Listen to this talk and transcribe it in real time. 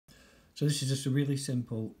So this is just a really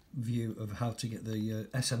simple view of how to get the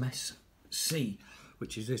SMSC,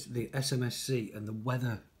 which is the SMSC and the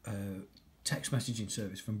weather text messaging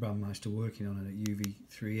service from Brandmeister, working on it at UV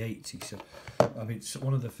 380. So I mean, it's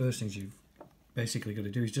one of the first things you've basically got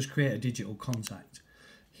to do is just create a digital contact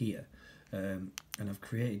here, and I've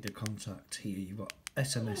created the contact here. You've got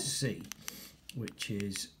SMSC, which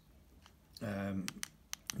is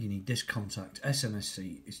you need this contact.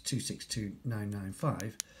 SMSC is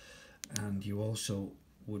 262995, and you also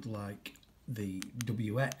would like the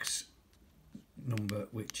WX number,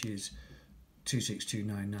 which is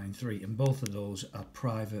 262993, and both of those are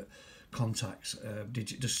private contacts,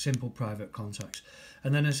 just simple private contacts.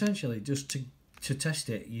 And then essentially, just to test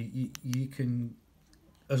it, you can,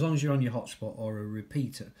 as long as you're on your hotspot or a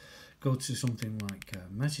repeater, go to something like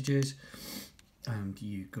messages, and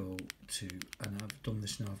you go to, and I've done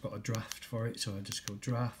this now, I've got a draft for it, so I just go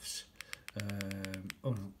drafts,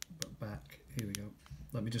 oh no, but back, here we go,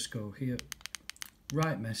 let me just go here,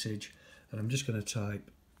 write message, and I'm just going to type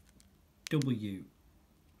W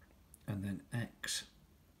and then X,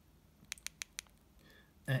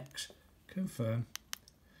 confirm.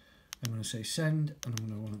 I'm going to say send, and I'm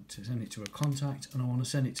going to want to send it to a contact, and I want to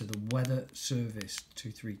send it to the weather service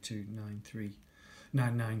 23293.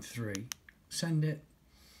 Send it.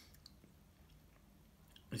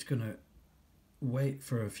 It's going to wait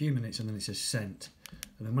for a few minutes, and then it says sent.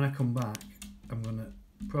 And then when I come back, I'm going to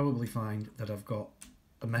probably find that I've got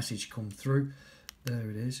a message come through. There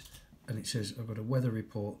it is, and it says I've got a weather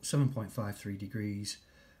report, 7.53 degrees,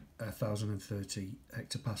 1030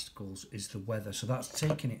 hectopascals is the weather. So that's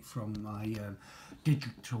taking it from my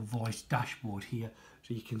digital voice dashboard here.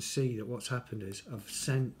 So you can see that what's happened is I've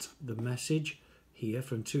sent the message here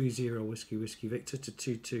from 20 Whiskey Whiskey Victor to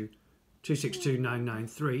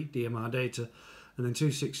 262993 DMR data, and then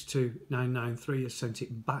 262993 has sent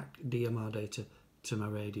it back DMR data to my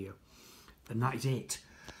radio, and that is it.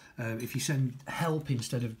 If you send help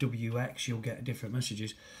instead of WX, you'll get different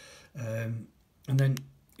messages. And then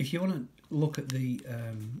if you want to look at the,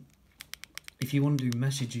 if you want to do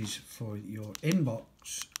messages for your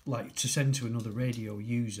inbox, like to send to another radio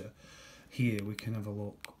user, here we can have a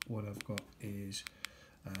look. What I've got is,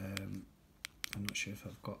 I'm not sure if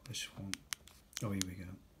I've got this one. Oh, here we go.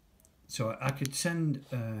 So I could send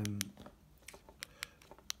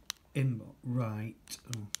inbox, right,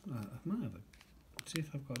 oh, I might have see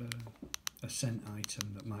if I've got a sent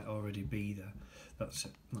item that might already be there. That's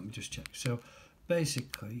it. Let me just check. So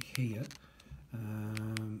basically here,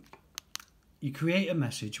 you create a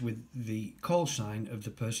message with the call sign of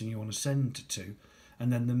the person you want to send to,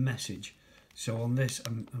 and then the message. So on this,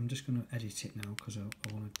 I'm just going to edit it now because I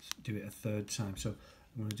want to do it a third time. So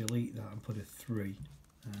I'm going to delete that and put a 3,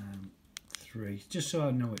 just so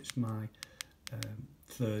I know it's my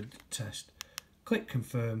third test. Click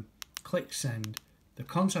confirm, click send. The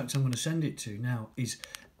contact I'm going to send it to now is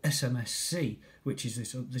SMSC, which is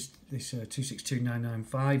this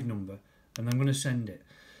 262995 number, and I'm going to send it.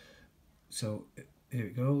 So here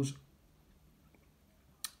it goes.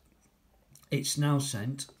 It's now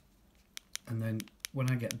sent, and then when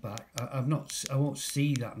I get back, I won't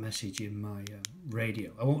see that message in my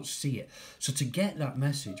radio. I won't see it. So to get that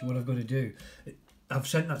message, what I've got to do, I've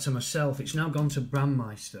sent that to myself. It's now gone to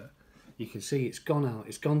Brandmeister. You can see it's gone out.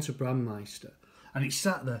 It's gone to Brandmeister, and it's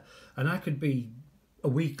sat there. And I could be a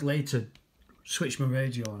week later, switch my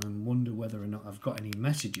radio on and wonder whether or not I've got any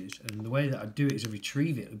messages. And the way that I do it is I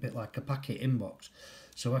retrieve it a bit like a packet inbox.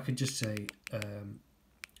 So I could just say,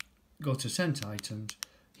 go to sent items.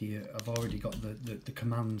 Here I've already got the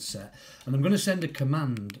command set, and I'm going to send a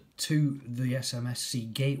command to the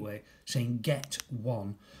SMSC gateway saying get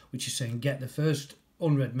 1, which is saying get the first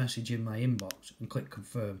unread message in my inbox, and click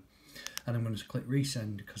confirm. And I'm going to click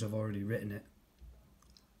resend because I've already written it,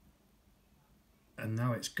 and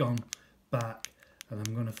now it's gone back, and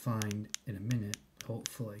I'm going to find in a minute,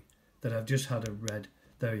 hopefully, that I've just had a read.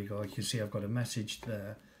 There you go, you can see I've got a message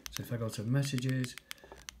there. So if I go to messages,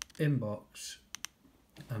 inbox,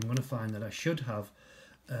 I'm going to find that I should have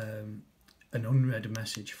an unread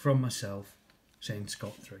message from myself saying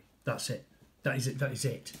Scott 3. That's it. That is it. That is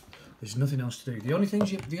it. There's nothing else to do. The only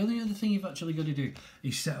other thing you've actually got to do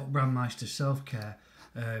is set up Brandmeister self-care,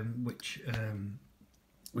 which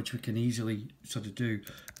we can easily sort of do.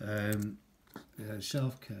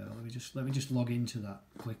 Self-care. Let me just log into that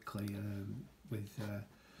quickly with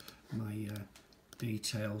my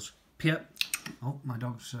details. Yep. Oh, my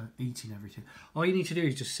dog's eating everything. All you need to do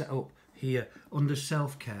is just set up here under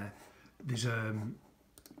self-care. There's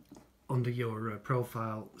under your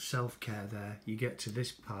profile self-care there. You get to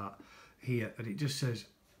this part here, and it just says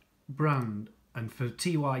brand And for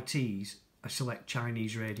TYTs, I select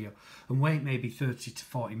Chinese radio and wait maybe 30 to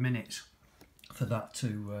 40 minutes for that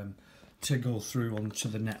to go through onto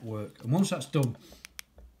the network. And once that's done,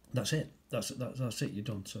 that's it. That's it. You're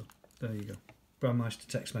done. So there you go. Brandmeister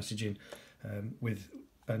text messaging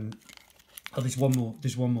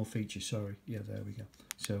there's one more feature. Sorry. Yeah, there we go.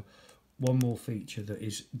 So one more feature that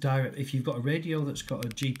is direct. If you've got a radio that's got a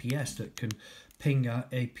GPS that can ping out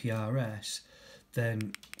APRS,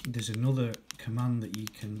 then there's another command that you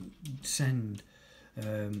can send,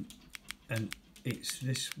 and it's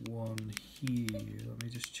this one here. Let me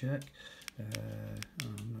just check.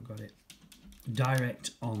 I've not got it.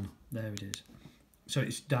 Direct on. There it is. So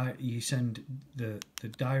it's you send the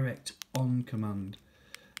direct on command.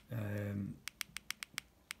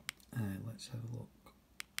 Let's have a look.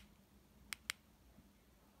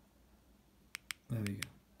 There we go.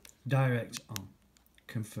 Direct on.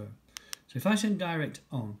 Confirm. So if I send direct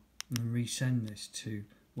on and resend this to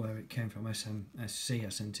where it came from, SMSC, I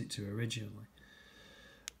sent it to originally,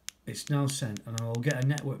 it's now sent, and I will get a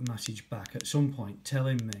network message back at some point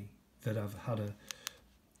telling me that I've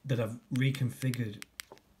reconfigured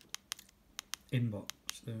inbox.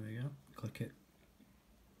 There we go. Click it.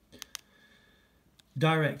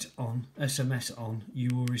 Direct on, SMS on,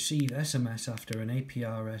 you will receive SMS after an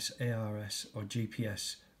APRS, ARS or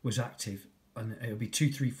GPS was active, and it'll be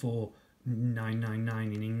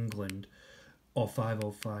 234999 in England or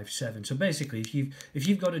 5057. So basically, if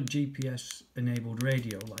you've got a GPS enabled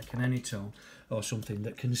radio like an Anytone or something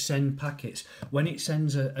that can send packets, when it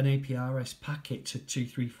sends an APRS packet to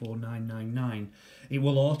 234999, it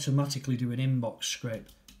will automatically do an inbox scrape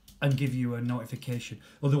and give you a notification.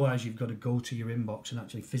 Otherwise, you've got to go to your inbox and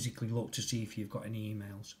actually physically look to see if you've got any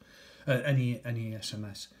emails, any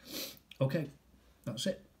SMS. Okay, that's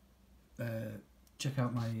it. Check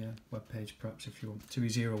out my webpage perhaps if you want.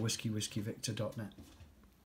 20whiskeyvictor.net.